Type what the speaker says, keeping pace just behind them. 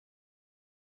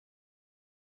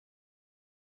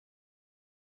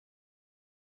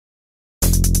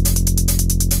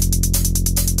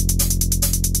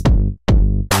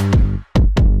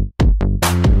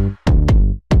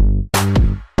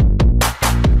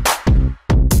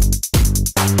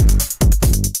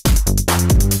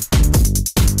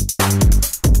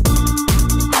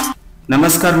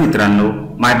नमस्कार मित्रांनो,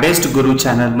 my best Guru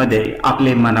channel मध्ये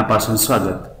आपले मनापासून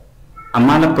स्वागत।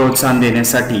 आम्हाला प्रोत्साहन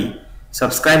देण्यासाठी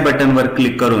सबस्क्राइब बटनवर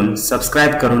क्लिक करून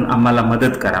सबस्क्राइब करून आम्हाला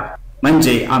मदत करा,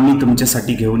 म्हणजे आम्ही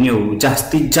तुमच्यासाठी घेऊन येऊ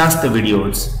जास्तीत जास्त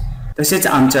व्हिडिओज। तसेच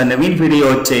आमच्या नवीन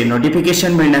व्हिडिओचे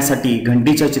नोटिफिकेशन मिळण्यासाठी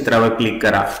घंटीच्या चित्रावर क्लिक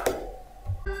करा।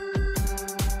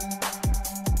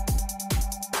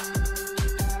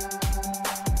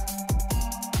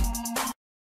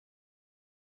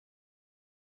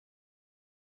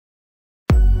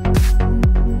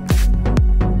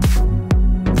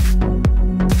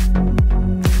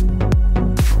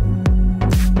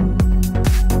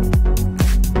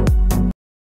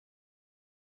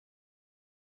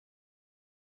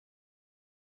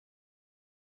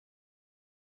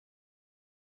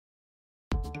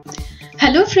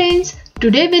 Hello friends,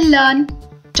 today we'll learn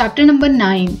chapter number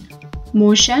 9,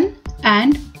 Motion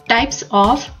and Types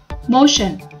of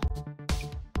Motion.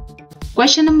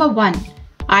 Question number 1.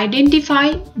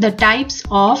 Identify the types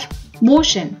of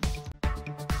motion.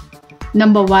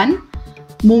 Number 1.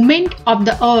 Movement of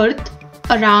the earth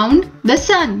around the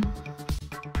sun.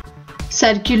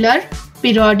 Circular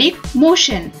periodic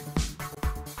motion.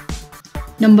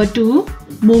 Number 2.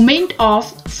 Movement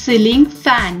of ceiling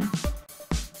fan.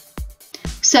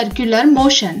 Circular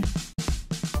motion.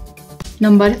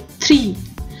 Number 3.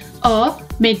 A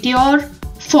meteor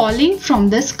falling from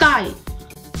the sky.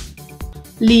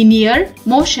 Linear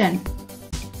motion.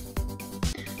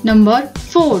 Number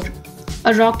 4.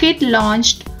 A rocket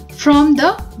launched from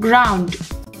the ground.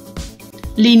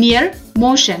 Linear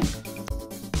motion.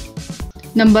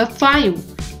 Number 5.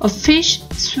 A fish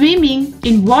swimming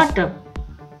in water.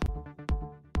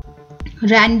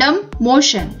 Random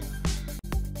motion.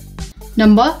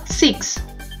 Number 6.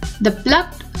 The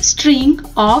plucked string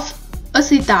of a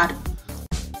sitar.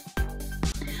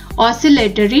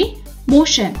 Oscillatory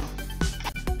motion.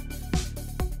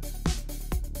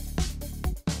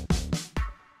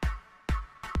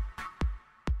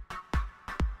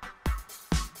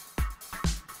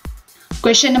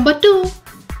 Question number 2.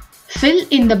 Fill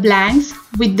in the blanks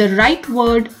with the right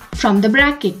word from the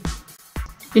bracket.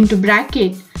 Into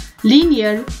bracket,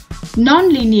 linear,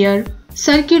 non-linear,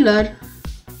 circular,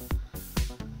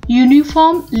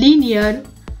 uniform linear,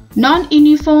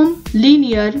 non-uniform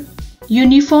linear,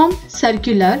 uniform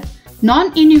circular,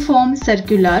 non-uniform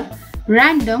circular,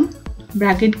 random,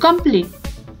 bracket complete.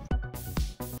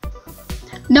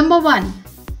 Number 1.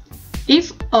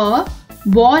 If a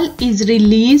ball is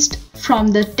released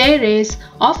from the terrace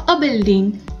of a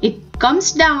building, it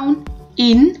comes down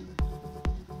in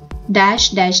dash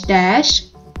dash dash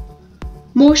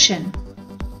motion.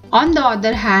 On the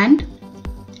other hand,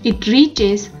 it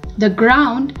reaches the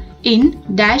ground in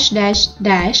dash dash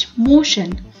dash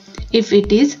motion if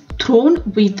it is thrown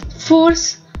with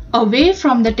force away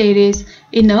from the terrace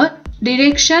in a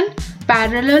direction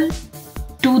parallel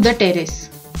to the terrace.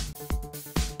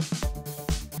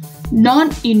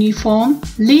 Non-uniform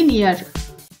linear.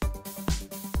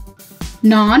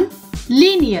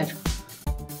 Non-linear.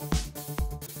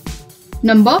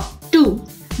 Number 2.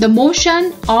 The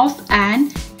motion of an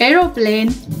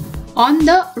aeroplane on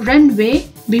the runway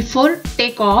before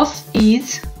takeoff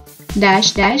is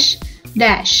dash dash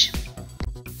dash.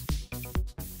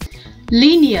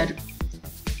 Linear.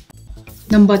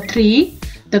 Number 3.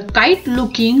 The kite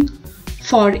looking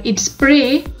for its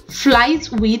prey flies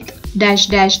with dash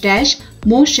dash dash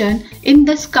motion in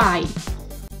the sky.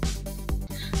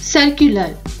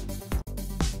 Circular.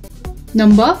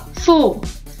 Number 4.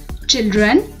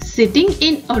 Children sitting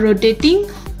in a rotating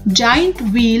giant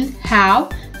wheel have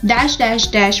dash dash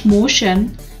dash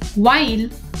motion, while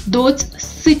those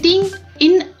sitting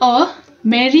in a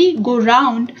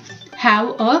merry-go-round have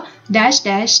a dash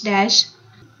dash dash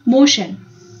motion.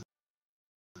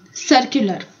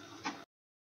 Circular.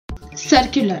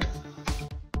 Circular.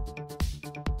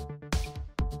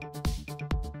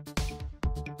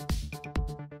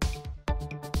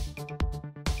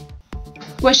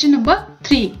 Question number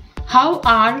 3. How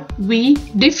are we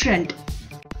different?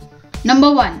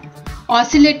 Number 1.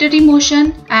 Oscillatory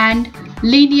motion and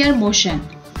linear motion.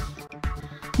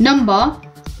 Number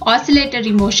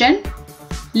oscillatory motion,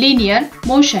 linear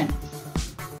motion.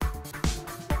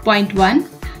 Point 1.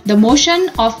 The motion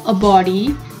of a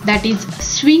body that is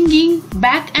swinging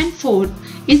back and forth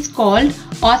is called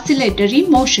oscillatory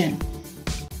motion.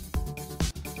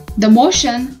 The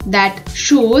motion that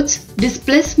shows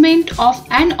displacement of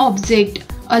an object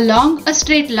along a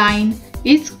straight line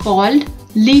is called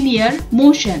linear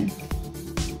motion.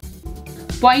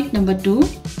 Point number 2.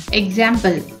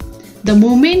 Example. The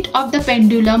movement of the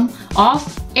pendulum of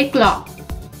a clock.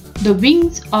 The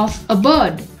wings of a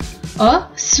bird. A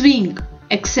swing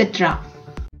etc.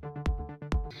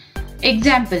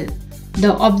 Example: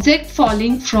 the object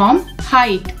falling from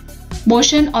height,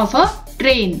 motion of a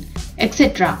train,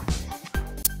 etc.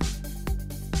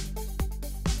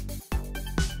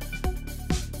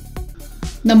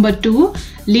 Number 2.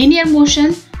 Linear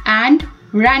motion and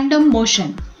random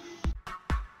motion.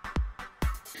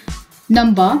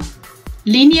 Number: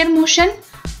 linear motion,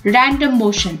 random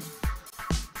motion.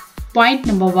 Point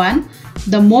number 1.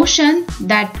 The motion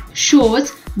that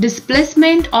shows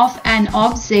displacement of an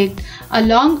object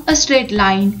along a straight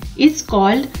line is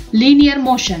called linear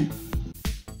motion.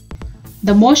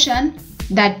 The motion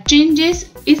that changes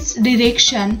its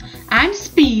direction and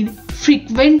speed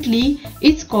frequently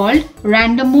is called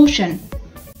random motion.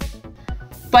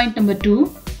 Point number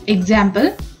 2.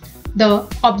 Example: the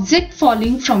object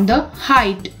falling from the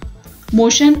height,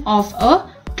 motion of a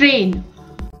train.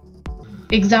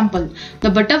 Example: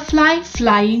 the butterfly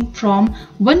flying from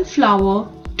one flower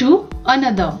to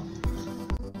another.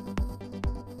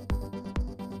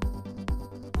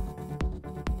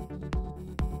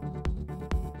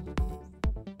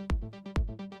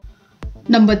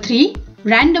 Number 3.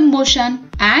 Random motion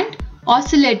and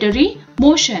oscillatory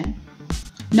motion.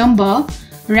 Number: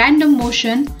 random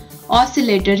motion,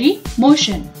 oscillatory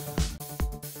motion.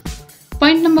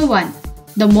 Point number 1.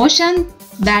 The motion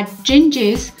that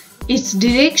changes its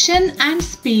direction and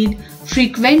speed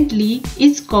frequently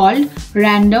is called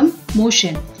random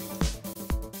motion.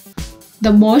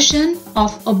 The motion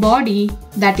of a body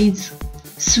that is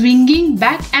swinging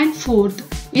back and forth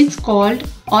is called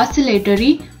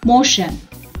oscillatory motion.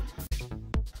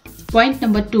 Point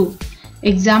number 2.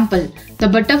 Example: the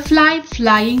butterfly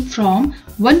flying from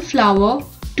one flower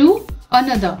to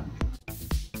another.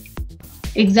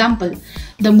 Example: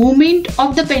 the movement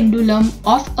of the pendulum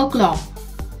of a clock,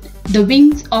 the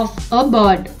wings of a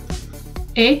bird,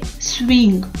 a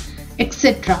swing,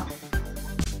 etc.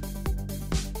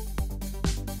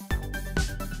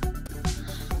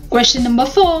 Question number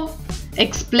 4.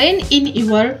 Explain in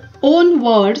your own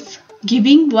words,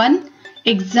 giving one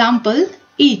example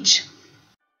each.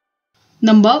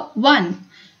 Number 1.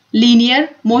 Linear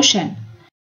motion.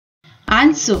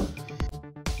 Answer: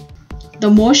 the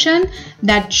motion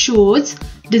that shows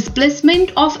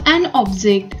displacement of an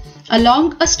object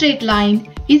along a straight line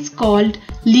is called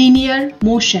linear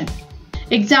motion.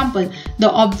 Example: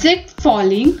 the object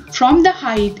falling from the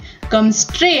height comes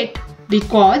straight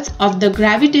because of the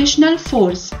gravitational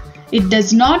force. It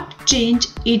does not change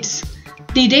its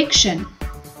direction.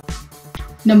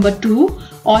 Number 2.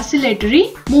 Oscillatory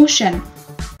motion.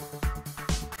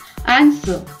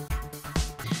 Answer: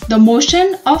 the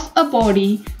motion of a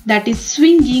body that is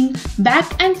swinging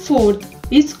back and forth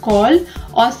is called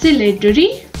oscillatory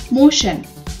motion.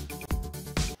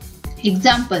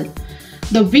 Example: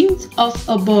 the wings of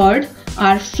a bird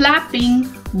are flapping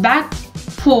back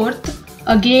forth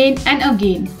again and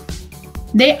again.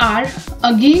 They are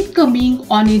again coming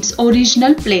on its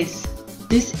original place.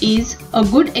 This is a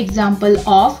good example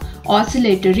of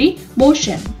oscillatory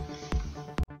motion.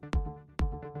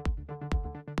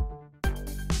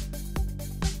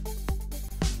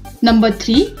 Number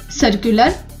 3. Circular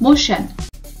motion.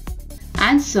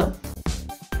 Answer: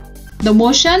 the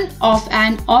motion of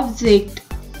an object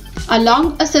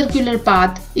along a circular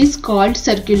path is called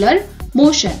circular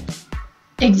motion.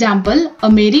 Example: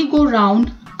 a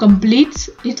merry-go-round completes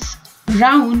its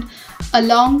round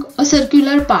along a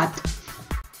circular path.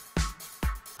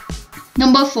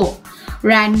 Number 4.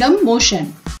 Random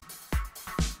motion.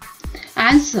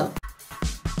 Answer: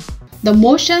 the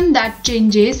motion that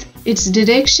changes its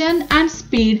direction and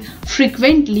speed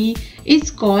frequently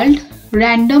is called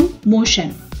random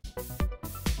motion.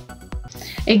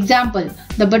 Example: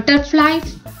 the butterfly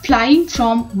flying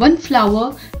from one flower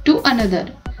to another.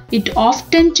 It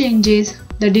often changes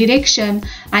the direction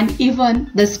and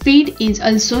even the speed is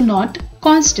also not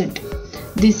constant.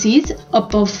 This is a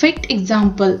perfect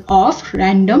example of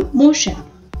random motion.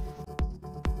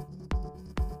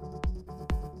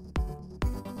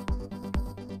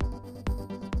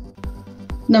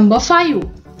 Number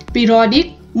 5.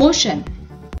 Periodic motion.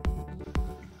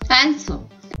 Answer: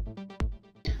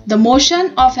 the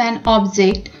motion of an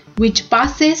object which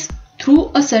passes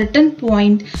through a certain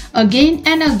point again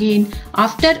and again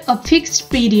after a fixed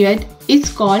period is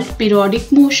called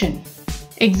periodic motion.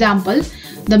 Example: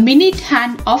 the minute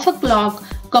hand of a clock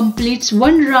completes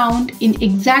one round in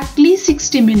exactly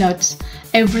 60 minutes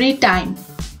every time,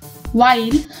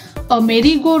 while a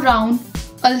merry-go-round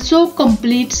also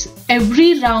completes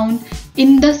every round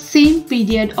in the same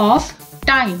period of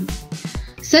time.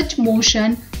 Such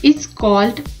motion is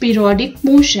called periodic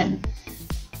motion.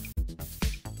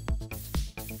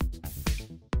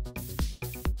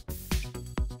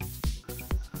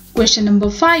 Question number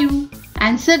 5.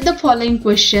 Answer the following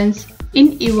questions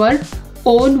in your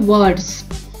own words.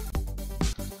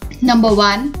 Number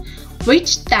 1.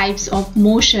 Which types of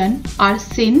motion are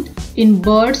seen in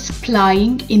birds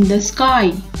flying in the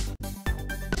sky?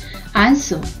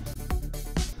 Answer.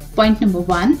 Point number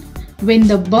 1. When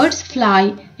the birds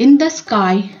fly in the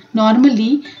sky,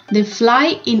 normally they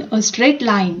fly in a straight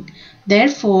line.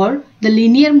 Therefore, the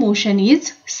linear motion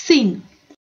is seen.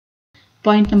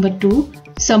 Point number 2.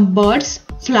 Some birds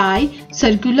fly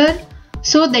circular,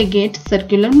 so they get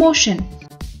circular motion.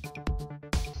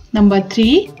 Number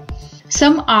 3.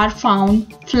 Some are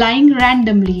found flying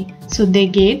randomly, so they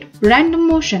get random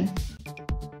motion.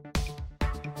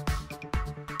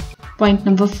 Point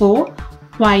number 4.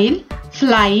 While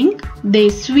flying, they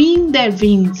swing their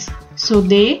wings, so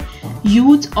they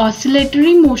use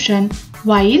oscillatory motion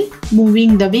while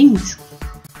moving the wings.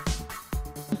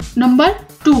 Number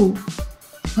 2.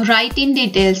 Write in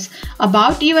details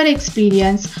about your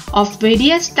experience of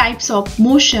various types of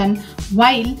motion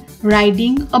while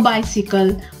riding a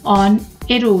bicycle on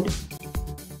a road.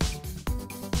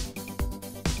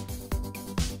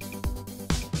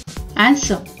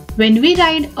 Answer. When we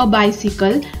ride a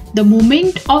bicycle, the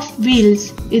movement of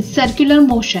wheels is circular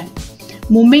motion.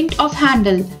 Movement of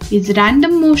handle is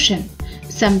random motion.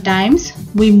 Sometimes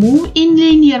we move in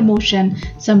linear motion,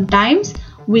 sometimes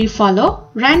we follow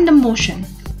random motion.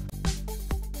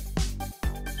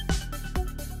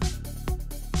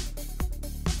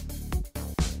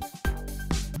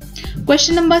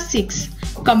 Question number 6.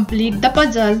 Complete the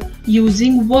puzzle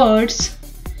using words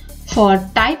for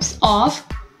types of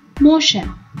motion.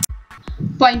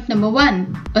 Point number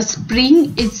 1. A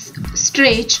spring is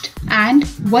stretched and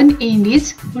one end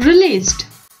is released.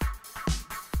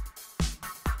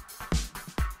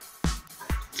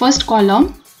 First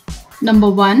column. Number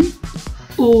 1.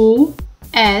 O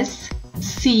S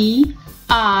C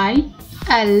I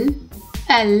L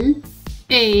L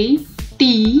A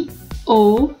T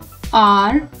O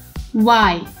R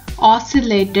Y.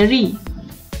 Oscillatory.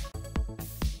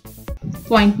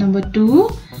 Point number 2.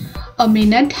 A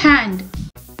minute hand.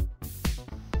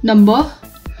 Number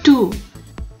 2.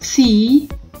 C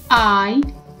I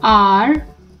R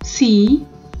C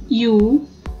U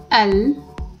L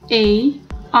A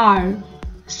R.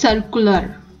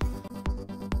 Circular.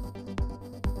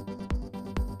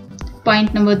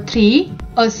 Point number 3.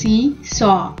 A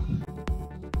seesaw.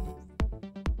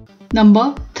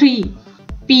 Number 3.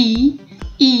 P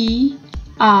E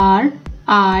R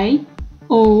I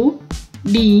O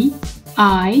D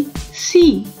I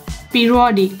C.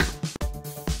 Periodic.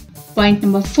 Point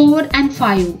number 4 and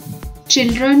 5.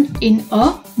 Children in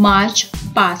a march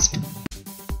past.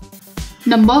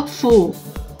 Number 4.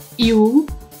 U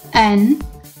N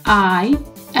I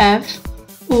F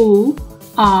O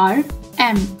R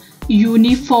M.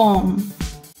 Uniform.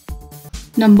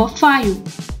 Number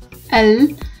 5. L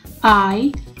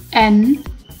I N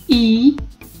E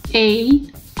A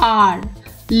R.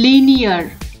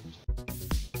 Linear.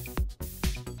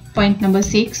 Point number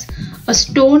 6. A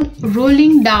stone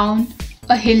rolling down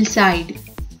a hillside.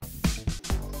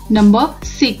 Number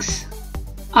 6.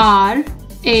 R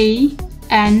A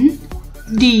N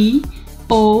D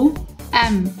O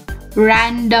M.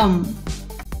 Random.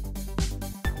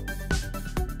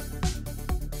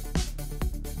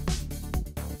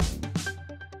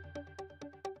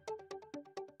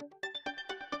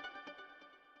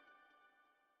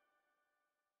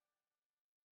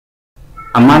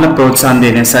 आम्हाला प्रोत्साहन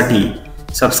देण्यासाठी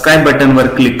subscribe बटनवर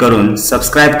click करून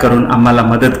subscribe करून आम्हाला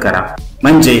मदत करा,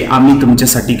 म्हणजे आम्ही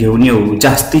तुमच्यासाठी घेऊन येऊ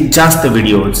जास्तीत जास्त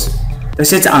व्हिडिओज.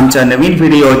 तसेच आमच्या नवीन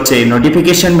व्हिडिओचे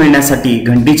नोटिफिकेशन मिळण्यासाठी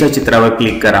घंटीच्या चित्रावर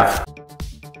क्लिक करा.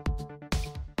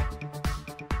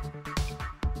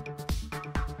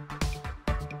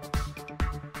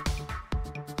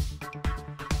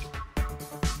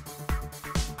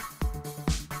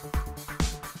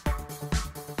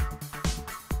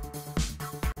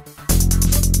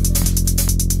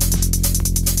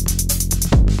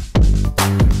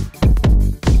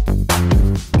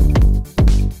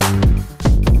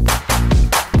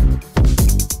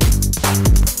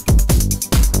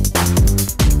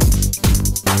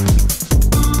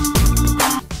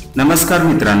 नमस्कार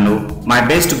मित्रांनो, माय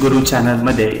बेस्ट गुरु चॅनल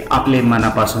मध्ये आपले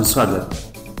मनापासून स्वागत.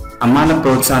 आम्हाला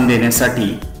प्रोत्साहन देण्यासाठी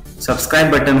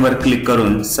सबस्क्राइब बटनवर क्लिक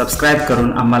करून सबस्क्राइब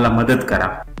करून आम्हाला मदत करा,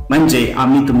 म्हणजे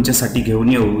आम्ही तुमच्यासाठी घेऊन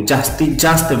येऊ जास्तीत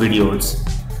जास्त व्हिडिओज.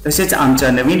 तसेच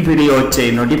आमच्या नवीन व्हिडिओचे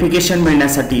नोटिफिकेशन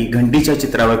मिळण्यासाठी घंटीच्या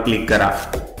चित्रावर क्लिक करा.